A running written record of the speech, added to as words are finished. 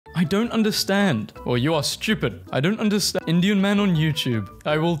I don't understand. Or you are stupid. I don't understand. Indian man on YouTube.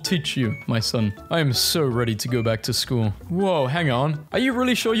 I will teach you, my son. I am so ready to go back to school. Whoa, hang on. Are you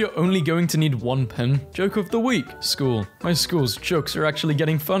really sure you're only going to need one pen? Joke of the week. School. My school's jokes are actually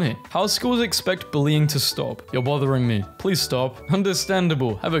getting funny. How schools expect bullying to stop? You're bothering me. Please stop.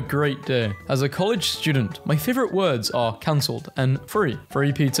 Understandable. Have a great day. As a college student, my favorite words are cancelled and free.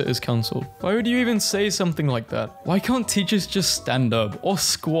 Free pizza is cancelled. Why would you even say something like that? Why can't teachers just stand up or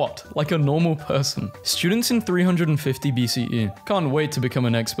squat like a normal person? Students in 350 BCE. Can't wait to become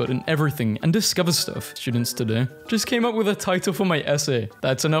an expert in everything and discover stuff. Students today. Just came up with a title for my essay.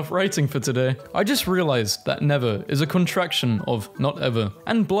 That's enough writing for today. I just realized that never is a contraction of not ever.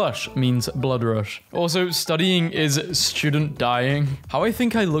 And blush means blood rush. Also, studying is student dying. How I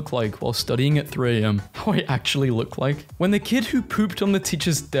think I look like while studying at 3 AM. How I actually look like. When the kid who pooped on the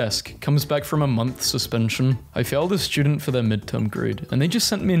teacher's desk comes back from a month suspension, I failed a student for their midterm grade, and they just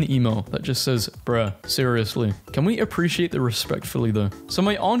sent me an email that just says, bruh, seriously, can we appreciate the respectfully though? So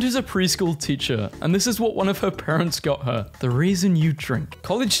my aunt is a preschool teacher, and this is what one of her parents got her. The reason you drink.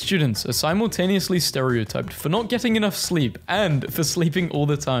 College students are simultaneously stereotyped for not getting enough sleep and for sleeping all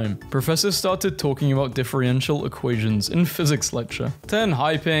the time. Professors started talking about differential equations in physics lecture. 10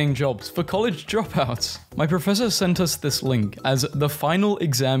 high-paying jobs for college dropouts. My professor sent us this link as the final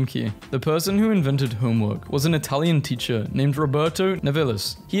exam key. The person who invented homework was an Italian teacher named Roberto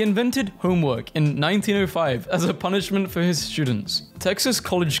Novellis. He invented homework in 1905 as a punishment for his students. Texas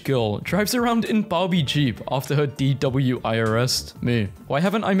college girl drives around in Barbie Jeep after her DWI arrest. Me. Why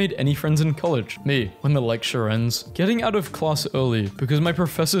haven't I made any friends in college? Me. When the lecture ends. Getting out of class early because my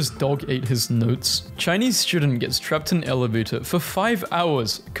professor's dog ate his notes. Chinese student gets trapped in elevator for 5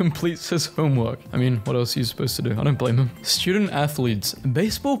 hours, completes his homework. I mean, what else are you supposed to do? I don't blame him. Student athletes.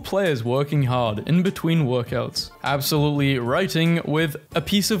 Baseball players working hard in between workouts. Absolutely writing with a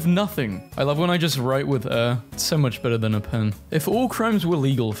piece of nothing. I love when I just write with air. It's so much better than a pen. If all crimes were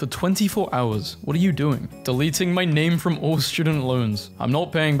legal for 24 hours, what are you doing? Deleting my name from all student loans. I'm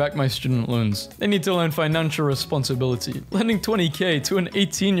not paying back my student loans. They need to learn financial responsibility. Lending 20k to an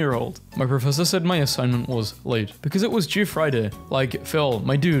 18-year-old. My professor said my assignment was late because it was due Friday. Like, Phil,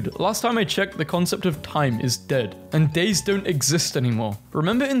 my dude, last time I checked, the concept of time is dead and days don't exist anymore.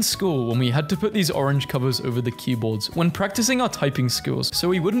 Remember in school when we had to put these orange covers over the keyboards when practicing our typing skills so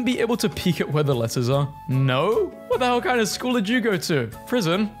we wouldn't be able to peek at where the letters are? No? What the hell kind of school did you go to?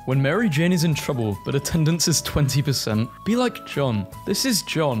 Prison? When Mary Jane is in trouble, but attendance is 20%, be like John. This is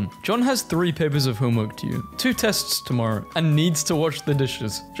John. John has 3 papers of homework due, 2 tests tomorrow, and needs to wash the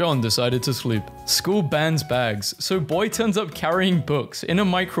dishes. John decided to sleep. School bans bags, so boy turns up carrying books in a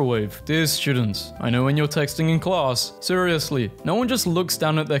microwave. Dear students, I know when you're texting in class. Seriously, no one just looks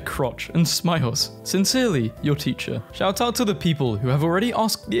down at their crotch and smiles. Sincerely, your teacher. Shout out to the people who have already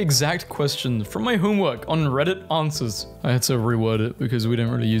asked the exact question from my homework on Reddit answers. I had to reword it because we don't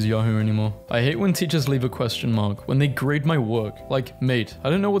really use Yahoo anymore. I hate when teachers leave a question mark when they grade my work. Like, mate, I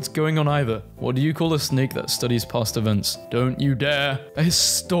don't know what's going on either. What do you call a snake that studies past events? Don't you dare. A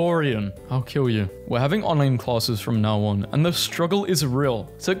historian. I'll kill you. We're having online classes from now on, and the struggle is real.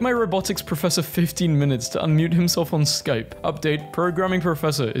 Took my robotics professor 15 minutes to unmute himself on Skype. Update, programming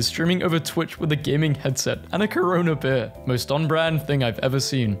professor is streaming over Twitch with a gaming headset and a Corona beer. Most on-brand thing I've ever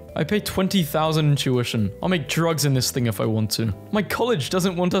seen. I pay 20,000 in tuition. I'll make drugs in this thing if I want to. My college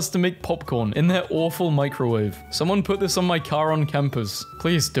doesn't want us to make popcorn in their awful microwave. Someone put this on my car on campus.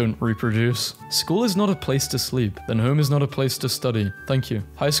 Please don't reproduce. School is not a place to sleep, then home is not a place to study. Thank you.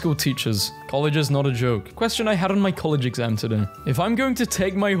 High school teachers. College is not a joke. Question I had on my college exam today. If I'm going to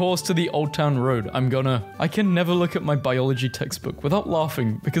take my horse to the Old Town Road, I can never look at my biology textbook without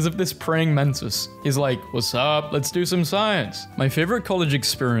laughing because of this praying mantis. He's like, what's up? Let's do some science. My favorite college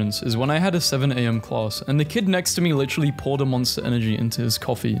experience is when I had a 7 AM class and the kid next to me literally poured a Monster Energy into his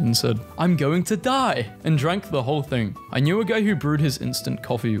coffee and said, I'm going to die, and drank the whole thing. I knew a guy who brewed his instant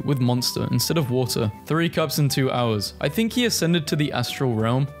coffee with Monster instead of water. 3 cups in 2 hours. I think he ascended to the astral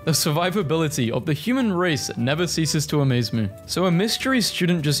realm. The survivability of the human race never ceases to amaze me. So a mystery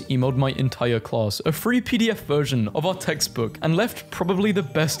student just emailed my entire class a free PDF version of our textbook and left probably the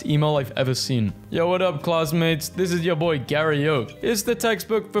best email I've ever seen. Yo, what up classmates? This is your boy Gary Yo. Here's the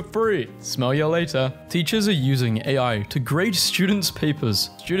textbook for free. Smell ya later. Teachers are using AI to grade students' papers.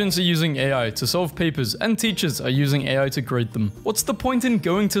 Students are using AI to solve papers and teachers are using AI to grade them. What's the point in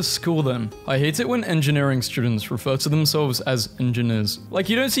going to school then? I hate it when engineering students refer to themselves as engineers. Like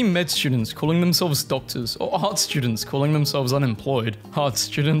you don't see med students calling themselves doctors or art students calling themselves unemployed. Art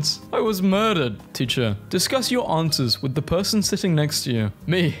students? I was murdered. Teacher, discuss your answers with the person sitting next to you.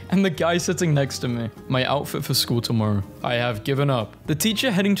 Me and the guy sitting next to me. My outfit for school tomorrow. I have given up. The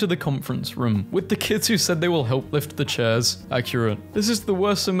teacher heading to the conference room with the kids who said they will help lift the chairs. Accurate. This is the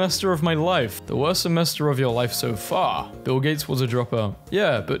worst semester of my life. The worst semester of your life so far. Bill Gates was a dropout.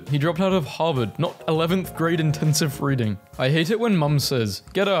 Yeah, but he dropped out of Harvard, not 11th grade intensive reading. I hate it when mum says,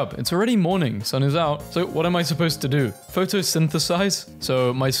 get up, it's already morning, sun is out. So what am I supposed to do? Photosynthesize?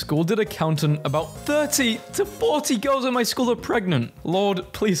 So my school did a count and about 30 to 40 girls in my school are pregnant.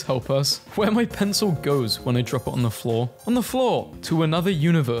 Lord, please help us. Where my pencil goes when I drop it on the floor. On the floor, to another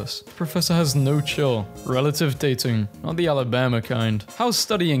universe. The professor has no chill. Relative dating, not the Alabama kind. How's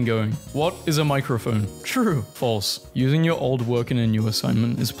studying going? What is a microphone? True. False. Using your old work in a new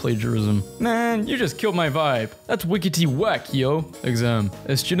assignment is plagiarism. Man, you just killed my vibe. That's wickety whack, yo. Exam.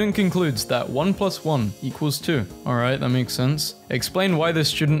 A student concludes that 1 + 1 = 2. Alright, that makes sense. Explain why this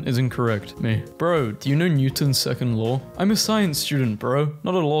student is incorrect. Me. Bro, do you know Newton's second law? I'm a science student, bro,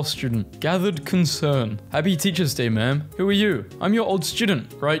 not a law student. Gathered concern. Happy Teacher's Day, ma'am. Who are you? I'm your old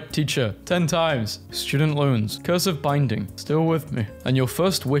student. Right, teacher. 10 times. Student loans. Curse of binding. Still with me. And your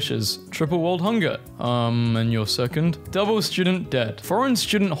first wishes. Triple world hunger. And your second? Double student debt. Foreign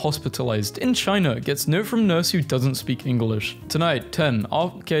student hospitalized in China gets note from nurse who doesn't speak English. Tonight, 10.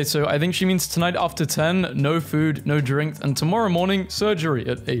 Okay, so I think she means tonight after 10, no food, no drink, and tomorrow morning, surgery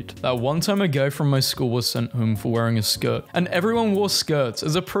at 8. That one time a guy from my school was sent home for wearing a skirt, and everyone wore skirts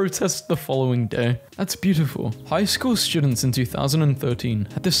as a protest the following day. That's beautiful. High school students in 2013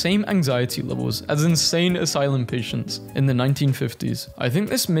 had the same anxiety levels as insane asylum patients in the 1950s. I think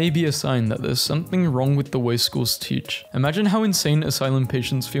this may be a sign that there's something wrong with the way schools teach. Imagine how insane asylum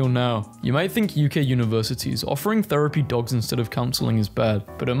patients feel now. You might think UK universities offering therapy dogs instead of counseling is bad,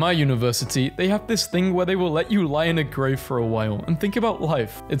 but at my university, they have this thing where they will let you lie in a grave for a while and think about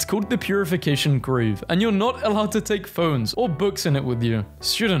life. It's called the purification grave, and you're not allowed to take phones or books in it with you.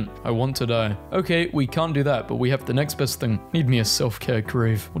 Student, I want to die. Okay, we can't do that, but we have the next best thing. Need me a self-care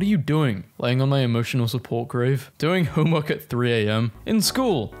grave. What are you doing? Laying on my emotional support grave? Doing homework at 3 AM? In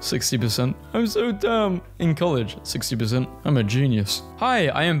school? 60%. I'm so dumb. In college? 60%. I'm a genius. Hi,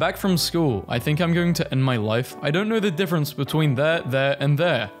 I am back from school. I think I'm going to end my life. I don't know the difference between there, and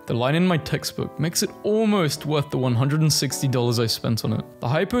there. The line in my textbook makes it almost worth the $160 I spent on it. The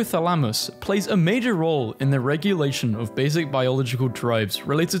hypothalamus plays a major role in the regulation of basic biological drives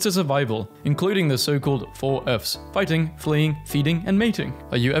related to survival, including the so-called 4 Fs: fighting, fleeing, feeding, and mating.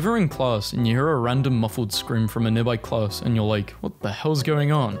 Are you ever in class and you hear a random muffled scream from a nearby class and you're like, what the hell's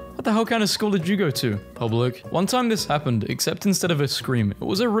going on? What the hell kind of school did you go to? Public. One time this happened, except instead of a scream, it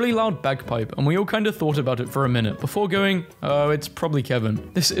was a really loud bagpipe, and we all kind of thought about it for a minute before going, oh, it's probably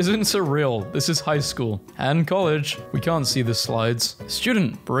Kevin. This isn't surreal. This is high school. And college. We can't see the slides.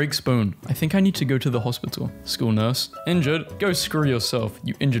 Student breaks bone. I think I need to go to the hospital. School nurse. Injured? Go screw yourself,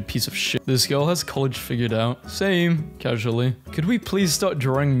 you injured piece of shit. This girl has college figured out. Same. Casually. Could we please start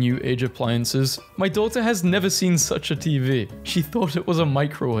drawing new age appliances? My daughter has never seen such a TV. She thought it was a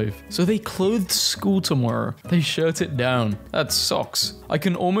microwave. So they clothed school tomorrow. They shirt it down. That sucks. I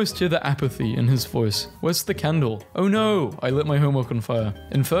can almost hear the apathy in his voice. Where's the candle? Oh no, I lit my homework on fire.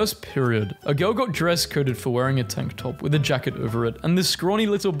 In first period, a girl got dress coded for wearing a tank top with a jacket over it, and this scrawny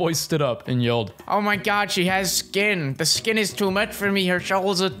little boy stood up and yelled, Oh my god, she has skin. The skin is too much for me. Her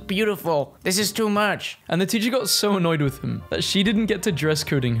shoulders are beautiful. This is too much. And the teacher got so annoyed with him that she didn't get to dress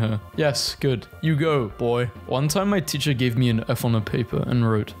coding her. Yes, good. You go, boy. One time my teacher gave me an F on a paper and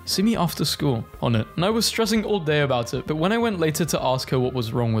wrote, see me after school on it. And I was stressing all day about it, but when I went later to ask her what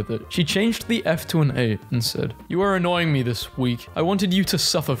was wrong with it, she changed the F to an A and said, you are annoying me this week. I wanted you to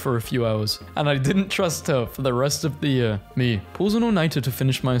suffer for a few hours. And I didn't trust her for the rest of the year. Me. Pulls an all-nighter to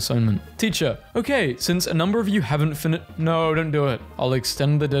finish my assignment. Teacher, okay, since a number of you haven't finished... No, don't do it. I'll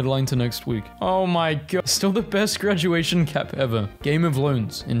extend the deadline to next week. Oh my god. Still the best graduation cap ever. Game of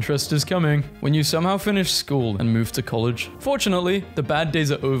loans. Interest is coming. When you somehow finish school and move to college. Fortunately, the bad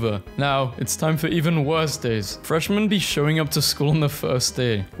days are over. Now, it's time for even worse days. Freshmen be showing up to school on the first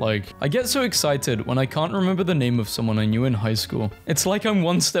day. Like, I get so excited when I can't remember the name of someone I knew in high school. It's like I'm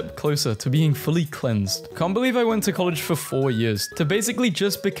one step closer to being fully cleansed. Can't believe I went to college for 4 years to basically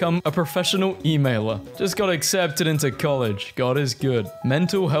just become a professional emailer. Just got accepted into college. God is good.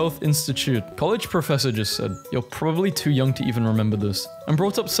 Mental Health Institute. College professor just said, you're probably too young to even remember this. and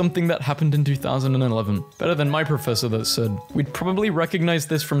brought up something that happened in 2011. Better than my professor that said, we'd probably recognize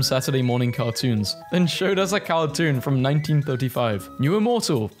this from Saturday morning cartoons, then showed us a cartoon from 1935. New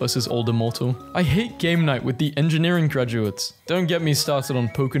Immortal versus Old Immortal. I hate game night with the engineering graduates. Don't get me started on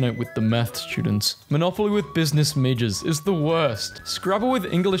poker night with the math students. Monopoly with business majors is the worst. Scrabble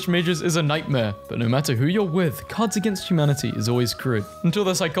with English majors is a nightmare, but no matter who you're with, Cards Against Humanity is always great. Until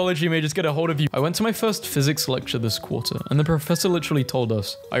the psychology majors get a hold of you. I went to my first physics lecture this quarter, and the professor literally told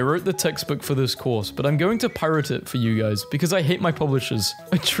us, I wrote the textbook for this course, but I'm going to pirate it for you guys because I hate my publishers.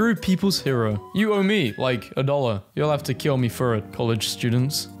 A true people's hero. You owe me, like, $1. You'll have to kill me for it, college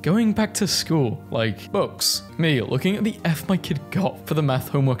students. Going back to school, like, books. Me looking at the F my kid got for the math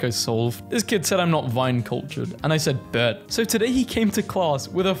homework I solved. This kid said I'm not Vine cultured, and I said bet. So today he came to class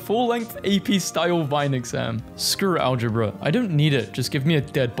with a full-length AP style Vine exam. Screw algebra. I don't need it. Just give me a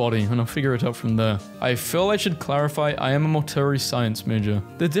dead body and I'll figure it out from there. I feel I should clarify I am a Mortuary science major.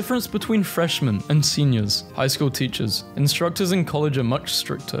 The difference between freshmen and seniors, high school teachers, instructors in college are much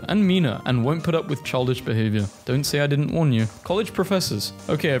stricter and meaner and won't put up with childish behavior. Don't say I didn't warn you. College professors.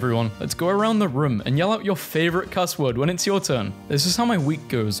 Okay everyone, let's go around the room and yell out your favorite cuss word when it's your turn. This is how my week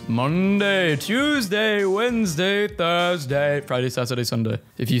goes. Monday, Tuesday, Wednesday, Thursday, Friday, Saturday, Sunday.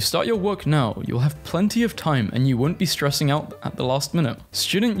 If you start your work now, you'll have plenty of time and you won't be stressing out at the last minute.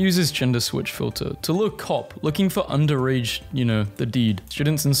 Student uses gender switch filter to look cop, looking for underage, you know, the deed.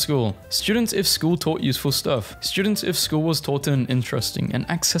 Students in school. Students if school taught useful stuff. Students if school was taught in an interesting and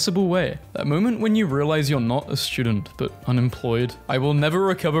accessible way. That moment when you realize you're not a student, but unemployed. I will never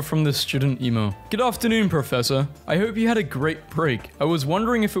recover from this student emo. Good afternoon, Professor. I hope you had a great break. I was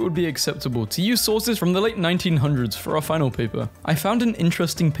wondering if it would be acceptable to use sources from the late 1900s for our final paper. I found an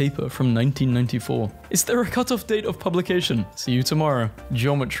interesting paper from 1994. Is there a cutoff date of publication? See you tomorrow.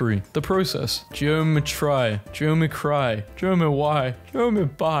 Geometry. The process. Geometry. Geomicry. Geomy.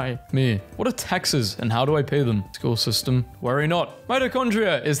 Geomy. Me. What are taxes and how do I pay them? School system. Worry not.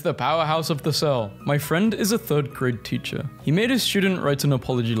 Mitochondria is the powerhouse of the cell. My friend is a 3rd grade teacher. He made a student write an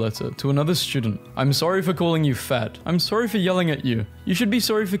apology letter to another student. I'm sorry for calling you fat. I'm sorry for yelling at you. You should be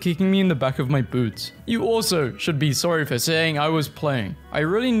sorry for kicking me in the back of my boots. You also should be sorry for saying I was playing. I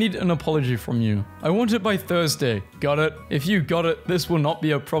really need an apology from you. I want it by Thursday. Got it? If you got it, this will not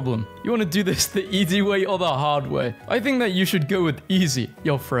be a problem. You want to do this the easy way or the hard way? I think that you should go with easy,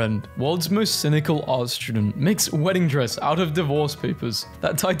 your friend. World's most cynical art student makes wedding dress out of divorce papers.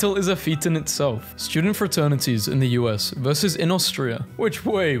 That title is a feat in itself. Student fraternities in the US versus in Austria. Which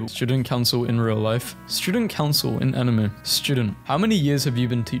way? Student council in real life. Student council in anime. Student. How many years have you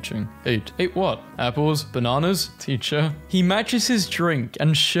been teaching? 8. 8 what? Apples? Bananas? Teacher. He matches his drink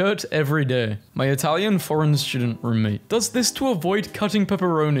and shirt every day. My Italian foreign student roommate does this to avoid cutting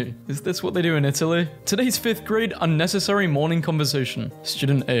pepperoni. Is this what they do in Italy? Today's 5th grade unnecessary morning conversation.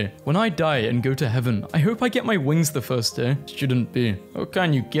 Student A. When I die and go to heaven, I hope I get my wings the first day. Student B. What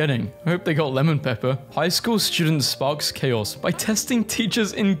kind you getting? I hope they got lemon pepper. High school student sparks chaos by testing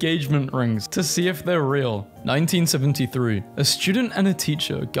teachers' engagement rings to see if they're real. 1973. A student and a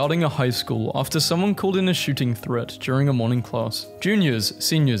teacher guarding a high school after someone called in a shooting threat during a morning class. Juniors,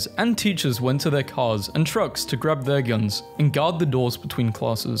 seniors, and teachers went to their cars and trucks to grab their guns and guard the doors between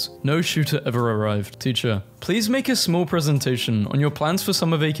classes. No shooter ever arrived. Teacher. Please make a small presentation on your plans for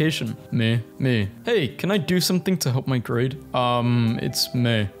summer vacation. Me. Hey, can I do something to help my grade? It's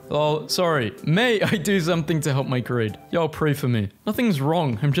May. Oh, sorry. May I do something to help my grade? Y'all pray for me. Nothing's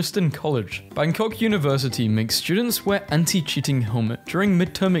wrong, I'm just in college. Bangkok University makes students wear anti-cheating helmet during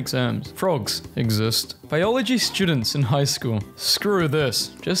midterm exams. Frogs exist. Biology students in high school. Screw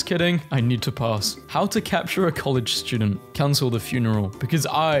this. Just kidding, I need to pass. How to capture a college student. Cancel the funeral, because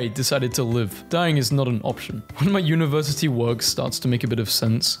I decided to live. Dying is not an option. When my university work starts to make a bit of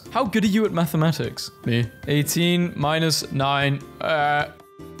sense. How good are you at mathematics? Me. 18 minus 9.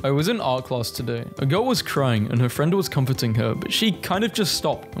 I was in art class today. A girl was crying and her friend was comforting her, but she kind of just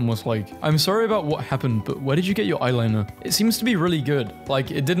stopped and was like, I'm sorry about what happened, but where did you get your eyeliner? It seems to be really good. Like,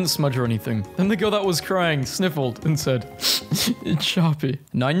 it didn't smudge or anything. Then the girl that was crying sniffled and said, it's Sharpie.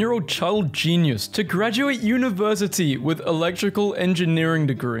 9-year-old child genius to graduate university with electrical engineering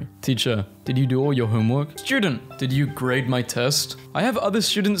degree. Teacher. Did you do all your homework? Student, did you grade my test? I have other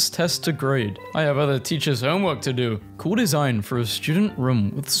students' tests to grade. I have other teachers' homework to do. Cool design for a student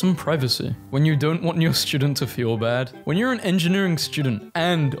room with some privacy. When you don't want your student to feel bad. When you're an engineering student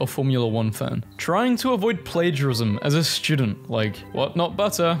and a Formula 1 fan. Trying to avoid plagiarism as a student. Like, what, not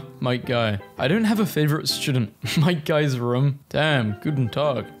butter? Mike Guy. I don't have a favorite student. My guy's room. Damn, guten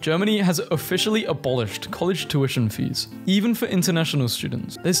Tag. Germany has officially abolished college tuition fees, even for international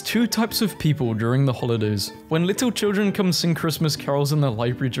students. There's two types of people during the holidays. When little children come sing Christmas carols in the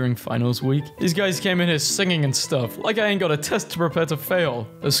library during finals week, these guys came in here singing and stuff, like I ain't got a test to prepare to fail.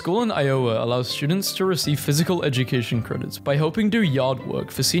 A school in Iowa allows students to receive physical education credits by helping do yard work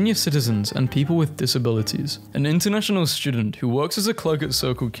for senior citizens and people with disabilities. An international student who works as a clerk at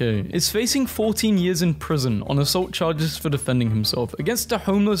Circle K is facing 14 years in prison on assault charges for defending himself against a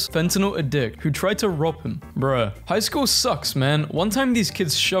homeless fentanyl addict who tried to rob him. Bruh. High school sucks, man. One time these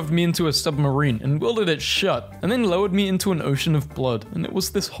kids shoved me into a submarine and welded it shut, and then lowered me into an ocean of blood, and it was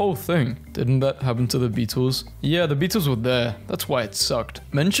this whole thing. Didn't that happen to the Beatles? Yeah, the Beatles were there. That's why it sucked.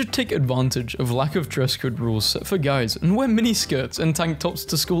 Men should take advantage of lack of dress code rules set for guys and wear miniskirts and tank tops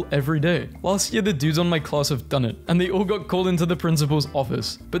to school every day. Last year the dudes on my class have done it, and they all got called into the principal's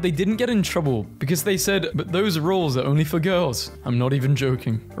office. But they didn't get in trouble because they said, but those rules are only for girls. I'm not even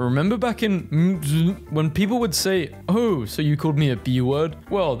joking. Remember back in when people would say, oh, so you called me a B word?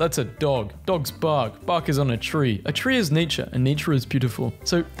 Well, that's a dog. Dogs bark. Bark is on a tree. A tree is nature, and nature is beautiful.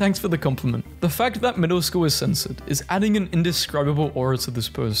 So thanks for the compliment. The fact that middle school is censored is adding an indescribable aura to this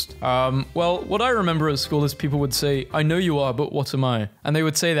post. Well, what I remember at school is people would say, I know you are, but what am I? And they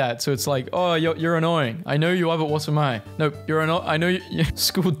would say that, so it's like, oh, you're annoying. I know you are, but what am I? No, I know you.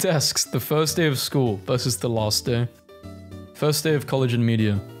 School desks, the first day of school versus the last day. First day of college and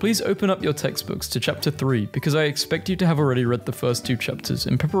media. Please open up your textbooks to chapter 3 because I expect you to have already read the first 2 chapters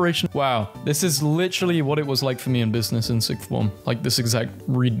in preparation. Wow, this is literally what it was like for me in business in 6th form. Like this exact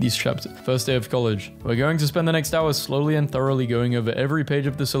read these chapters. First day of college. We're going to spend the next hour slowly and thoroughly going over every page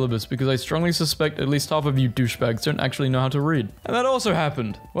of the syllabus because I strongly suspect at least half of you douchebags don't actually know how to read. And that also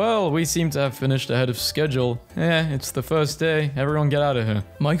happened. Well, we seem to have finished ahead of schedule. It's the first day. Everyone get out of here.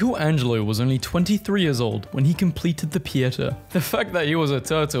 Michelangelo was only 23 years old when he completed the Pieta. The fact that he was a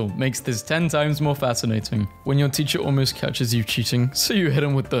turtle makes this 10 times more fascinating. When your teacher almost catches you cheating, so you hit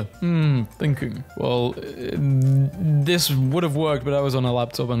him with the, thinking. Well, this would have worked, but I was on a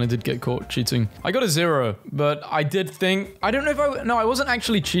laptop and I did get caught cheating. I got a 0, but I did think, I don't know if I wasn't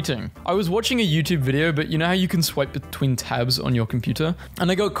actually cheating. I was watching a YouTube video, but you know how you can swipe between tabs on your computer?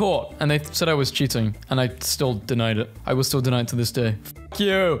 And I got caught, and they said I was cheating, and I still denied it. I was still denied to this day. F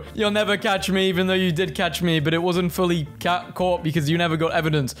you. You'll never catch me, even though you did catch me, but it wasn't fully caught because you never got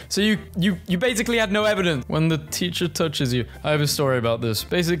evidence. So you basically had no evidence. When the teacher touches you. I have a story about this.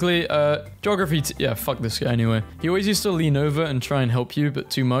 Basically, geography, yeah, fuck this guy anyway. He always used to lean over and try and help you, but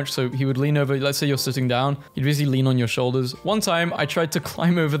too much. So he would lean over, let's say you're sitting down, he'd basically lean on your shoulders. One time I tried to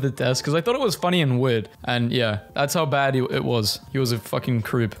climb over the desk because I thought it was funny and weird. And yeah, that's how bad it was. He was a fucking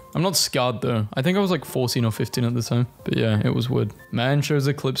creep. I'm not scarred though. I think I was like 14 or 15 at the time. But yeah, it was weird. Man shows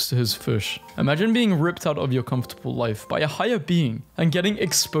a clips to his fish. Imagine being ripped out of your comfortable life by a higher being and getting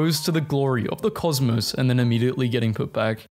exposed to the glory of the cosmos and then immediately getting put back.